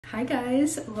Hi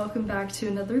guys, welcome back to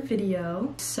another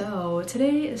video. So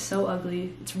today is so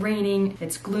ugly. It's raining,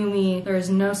 it's gloomy, there is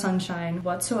no sunshine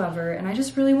whatsoever, and I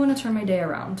just really want to turn my day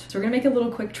around. So we're gonna make a little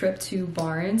quick trip to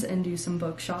Barnes and do some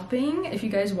book shopping. If you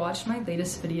guys watched my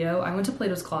latest video, I went to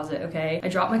Plato's Closet, okay? I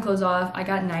dropped my clothes off, I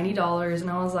got $90, and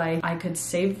I was like, I could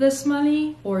save this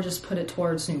money or just put it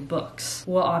towards new books.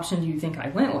 What option do you think I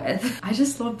went with? I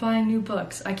just love buying new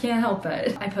books. I can't help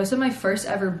it. I posted my first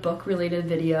ever book related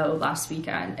video last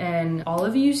weekend, and all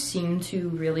of you seem to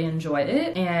really enjoy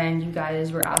it, and you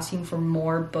guys were asking for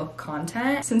more book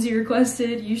content. Since you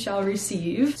requested, you shall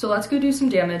receive. So let's go do some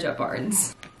damage at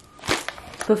Barnes.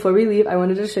 Before we leave, I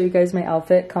wanted to show you guys my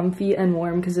outfit, comfy and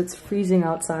warm because it's freezing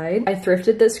outside. I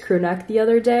thrifted this crew neck the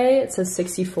other day. It says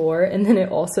 64, and then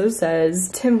it also says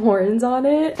Tim Hortons on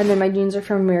it. And then my jeans are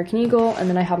from American Eagle, and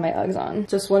then I have my Uggs on.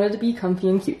 Just wanted to be comfy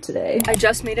and cute today. I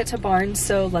just made it to Barnes,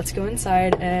 so let's go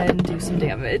inside and do some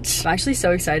damage. I'm actually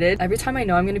so excited. Every time I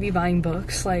know I'm gonna be buying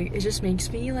books, like, it just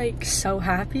makes me like so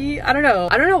happy. I don't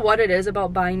know what it is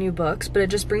about buying new books, but it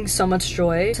just brings so much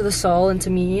joy to the soul and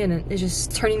to me, and it's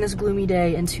just turning this gloomy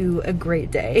day into a great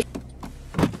day.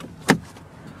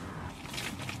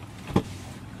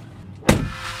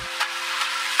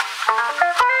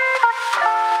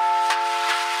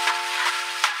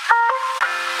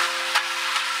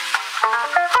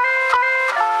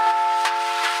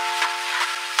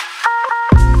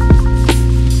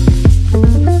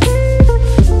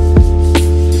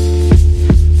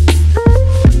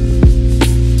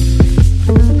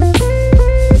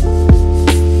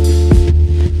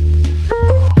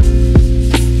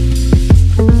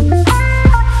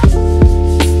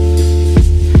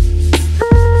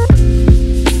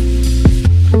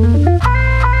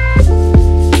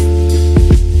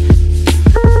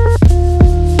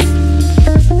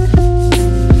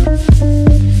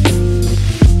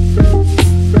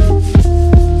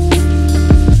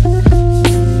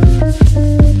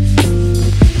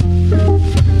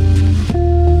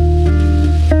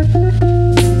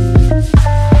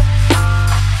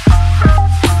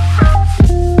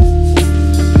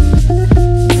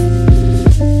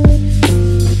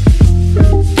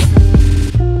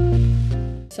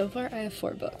 So far, I have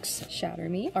 4 books. Shatter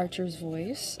Me, Archer's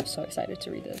Voice, I'm so excited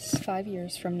to read this, 5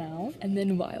 Years From Now, and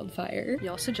then Wildfire.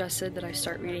 Y'all suggested that I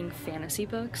start reading fantasy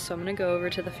books, so I'm gonna go over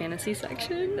to the fantasy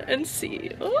section and see.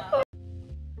 Oh!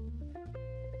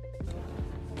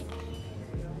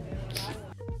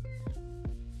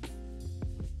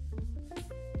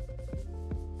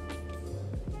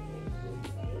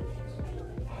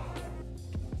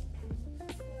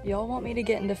 Y'all want me to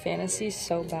get into fantasy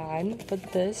so bad,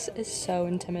 but this is so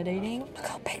intimidating. Look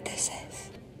how big this is.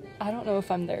 I don't know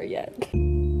if I'm there yet.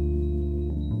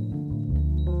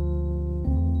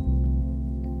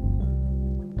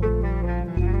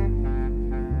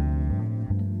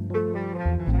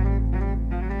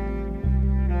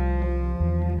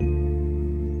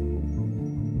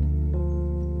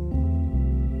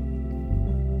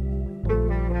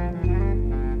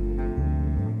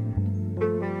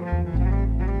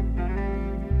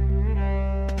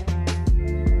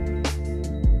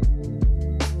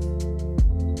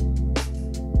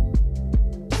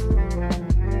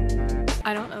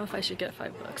 I don't know if I should get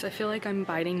 5 books. I feel like I'm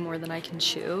biting more than I can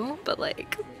chew, but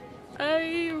like,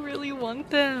 I really want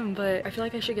them, but I feel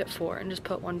like I should get 4 and just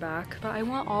put 1 back. But I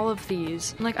want all of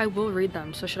these. Like, I will read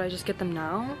them, so should I just get them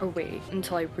now or wait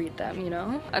until I read them, you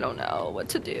know? I don't know what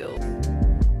to do.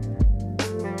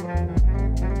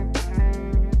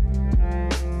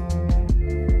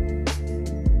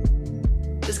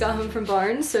 Just got home from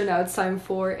Barnes, so now it's time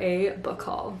for a book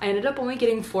haul. I ended up only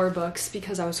getting 4 books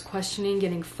because I was questioning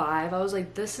getting 5. I was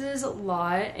like, this is a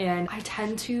lot, and I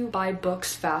tend to buy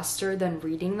books faster than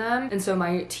reading them, and so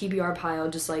my TBR pile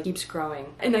just like keeps growing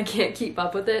and I can't keep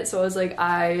up with it. So I was like,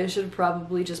 I should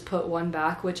probably just put 1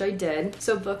 back, which I did.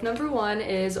 So book number 1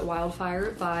 is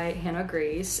Wildfire by Hannah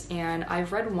Grace, and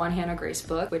I've read 1 Hannah Grace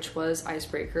book, which was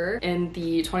Icebreaker, in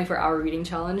the 24-hour reading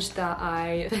challenge that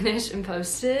I finished and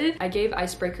posted. I gave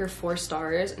Icebreaker 4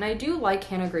 stars, and I do like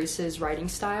Hannah Grace's writing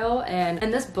style, and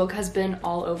this book has been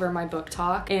all over my book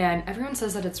talk, and everyone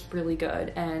says that it's really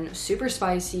good and super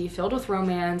spicy, filled with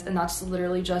romance, and that's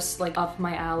literally just like up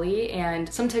my alley.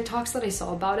 And some TikToks that I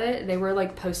saw about it, they were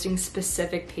like posting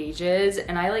specific pages,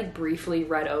 and I like briefly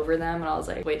read over them, and I was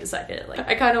like, wait a second, like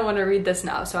I kind of want to read this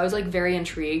now. So I was like very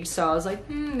intrigued, so I was like,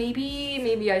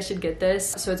 maybe I should get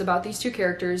this. So it's about these 2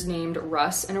 characters named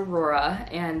Russ and Aurora,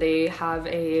 and they have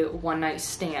a one-night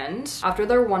stand stand. After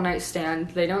their one night stand,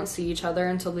 they don't see each other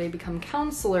until they become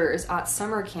counselors at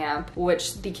summer camp,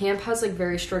 which the camp has like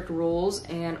very strict rules,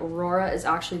 and Aurora is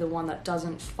actually the one that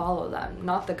doesn't follow them,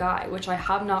 not the guy, which I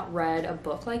have not read a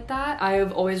book like that. I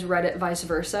have always read it vice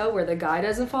versa, where the guy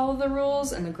doesn't follow the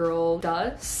rules and the girl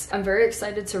does. I'm very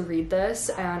excited to read this,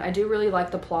 and I do really like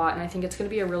the plot, and I think it's going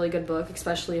to be a really good book,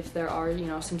 especially if there are, you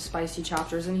know, some spicy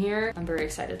chapters in here. I'm very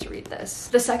excited to read this.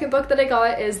 The second book that I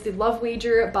got is The Love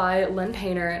Wager by Lynn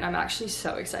Painter, and I'm actually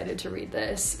so excited to read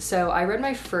this. So I read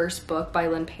my first book by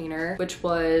Lynn Painter, which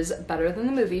was Better Than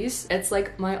the Movies. It's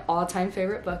like my all-time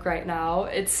favorite book right now.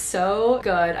 It's so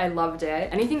good. I loved it.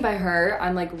 Anything by her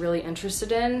I'm like really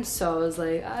interested in, so I was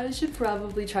like, I should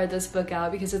probably try this book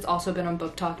out because it's also been on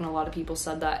Book Talk and a lot of people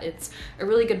said that it's a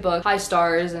really good book, high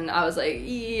stars, and I was like,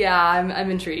 yeah,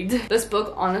 I'm intrigued. This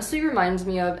book honestly reminds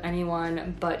me of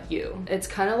Anyone But You. It's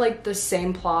kind of like the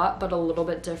same plot but a little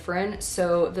bit different.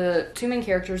 So the two main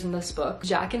characters in this book,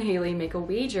 Jack and Haley, make a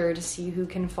wager to see who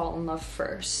can fall in love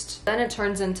first. Then it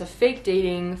turns into fake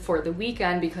dating for the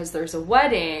weekend because there's a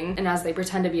wedding, and as they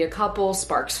pretend to be a couple,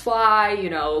 sparks fly, you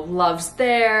know, love's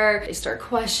there, they start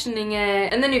questioning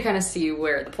it, and then you kind of see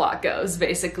where the plot goes,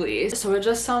 basically. So it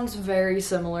just sounds very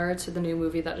similar to the new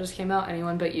movie that just came out,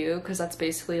 Anyone But You, because that's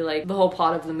basically like the whole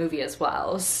plot of the movie as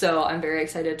well. So I'm very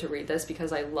excited to read this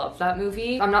because I love that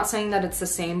movie. I'm not saying that it's the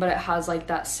same, but it has like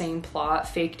that same plot,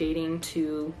 fake dating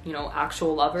to, you know,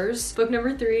 actual lovers. Book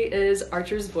number 3 is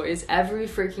Archer's Voice. Every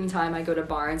freaking time I go to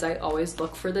Barnes, I always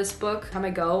look for this book. Every time I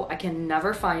go, I can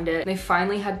never find it. They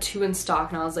finally had 2 in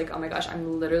stock, and I was like, oh my gosh,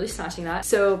 I'm literally snatching that.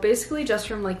 So basically, just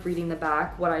from like reading the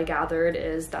back, what I gathered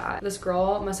is that this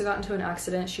girl must have gotten into an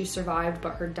accident. She survived,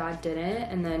 but her dad didn't,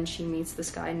 and then she meets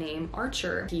this guy named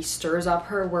Archer. He stirs up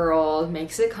her world,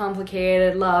 makes it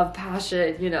complicated, love,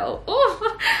 passion, you know.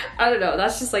 Oh, I don't know,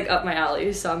 that's just like up my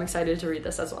alley, so I'm excited to read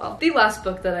this as well. The last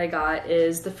book that I got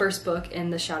is the first book in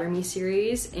the Shatter Me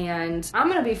series, and I'm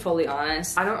gonna be fully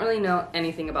honest, I don't really know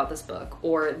anything about this book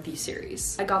or the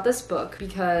series. I got this book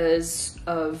because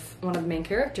of one of the main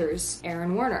characters,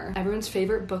 Aaron Warner. Everyone's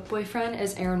favorite book boyfriend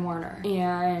is Aaron Warner,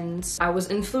 and I was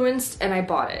influenced and I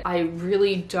bought it. I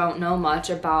really don't know much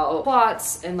about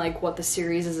plots and like what the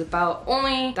series is about,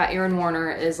 only that Aaron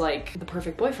Warner is like the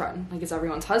perfect boyfriend, like it's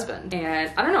everyone's husband,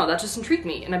 and I don't know, that just intrigued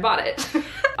me and I bought it.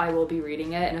 I will be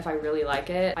reading it, and if I really like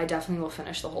it, I definitely will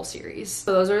finish the whole series.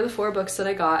 So those are the 4 books that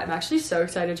I got. I'm actually so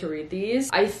excited to read these.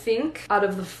 I think out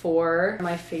of the 4,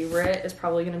 my favorite is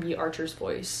probably gonna be Archer's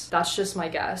Voice. That's just my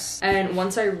guess. And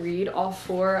once I read all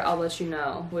 4, I'll let you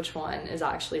know which one is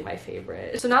actually my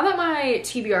favorite. So now that my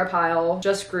TBR pile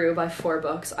just grew by 4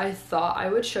 books, I thought I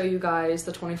would show you guys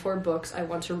the 24 books I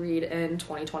want to read in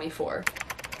 2024.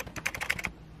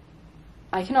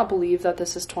 I cannot believe that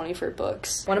this is 24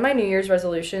 books. One of my New Year's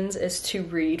resolutions is to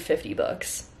read 50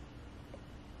 books.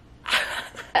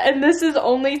 And this is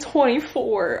only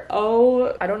 24.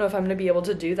 Oh, I don't know if I'm gonna be able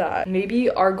to do that. Maybe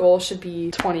our goal should be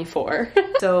 24.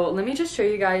 So let me just show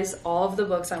you guys all of the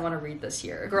books I want to read this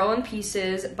year. Girl in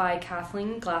Pieces by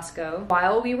Kathleen Glasgow.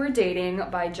 While We Were Dating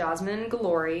by Jasmine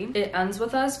Guillory. It Ends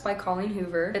With Us by Colleen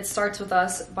Hoover. It Starts With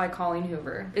Us by Colleen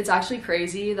Hoover. It's actually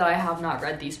crazy that I have not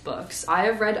read these books. I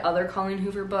have read other Colleen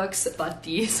Hoover books, but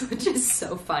these, which is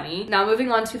so funny. Now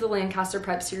moving on to the Lancaster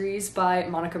Prep series by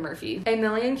Monica Murphy. A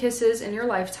Million Kisses in Your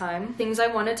Lifetime. Things I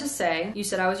Wanted to Say. You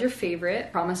Said I Was Your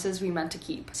Favorite. Promises We Meant to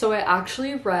Keep. So I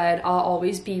actually read I'll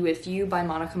Always Be With You by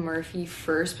Monica Murphy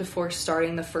first before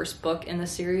starting the first book in the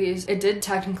series. It did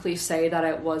technically say that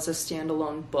it was a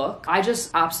standalone book. I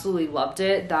just absolutely loved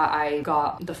it that I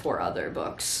got the 4 other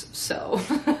books. So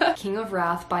King of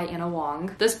Wrath by Anna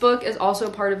Wong. This book is also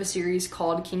part of a series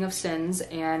called King of Sins,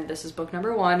 and this is book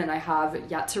number 1, and I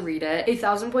have yet to read it. A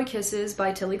Thousand Boy Kisses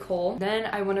by Tilly Cole. Then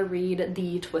I want to read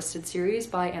the Twisted series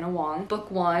by Anna Wong. Book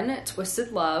 1,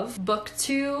 Twisted Love. Book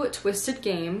 2, Twisted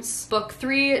Games. Book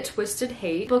 3, Twisted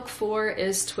Hate. Book 4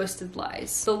 is Twisted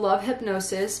Lies. The Love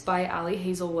Hypnosis by Ali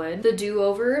Hazelwood. The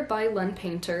Do-Over by Lynn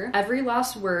Painter. Every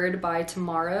Last Word by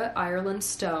Tamara Ireland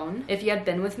Stone. If You Had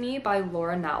Been With Me by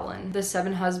Laura Nowlin. The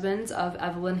Seven Husbands of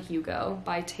Evelyn Hugo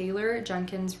by Taylor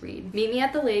Jenkins Reid. Meet Me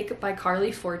at the Lake by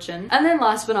Carly Fortune. And then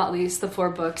last but not least, the 4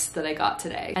 books that I got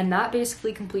today. And that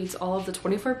basically completes all of the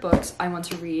 24 books I want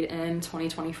to read in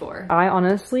 2024. I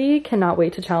honestly cannot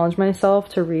wait to challenge myself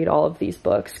to read all of these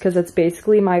books because it's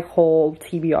basically my whole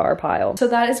TBR pile. So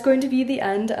that is going to be the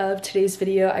end of today's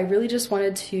video. I really just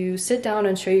wanted to sit down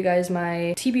and show you guys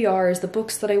my TBRs, the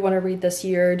books that I want to read this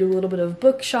year, do a little bit of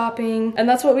book shopping, and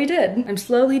that's what we did. I'm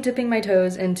slowly dipping my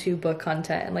toes into into book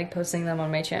content and like posting them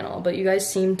on my channel, but you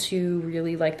guys seem to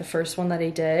really like the first one that I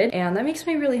did, and that makes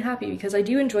me really happy because I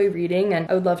do enjoy reading, and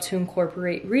I would love to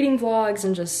incorporate reading vlogs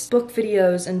and just book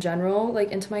videos in general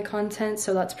like into my content,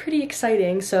 so that's pretty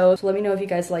exciting. So let me know if you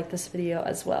guys like this video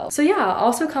as well. So yeah,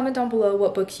 also comment down below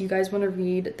what books you guys want to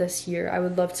read this year. I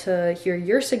would love to hear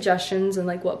your suggestions and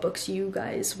like what books you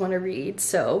guys want to read.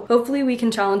 So hopefully we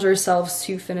can challenge ourselves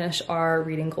to finish our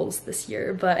reading goals this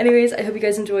year. But anyways, I hope you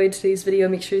guys enjoyed today's video.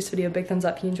 Make sure you give this video a big thumbs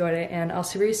up if you enjoyed it, and I'll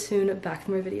see you very soon back with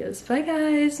more videos. Bye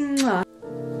guys. Mwah.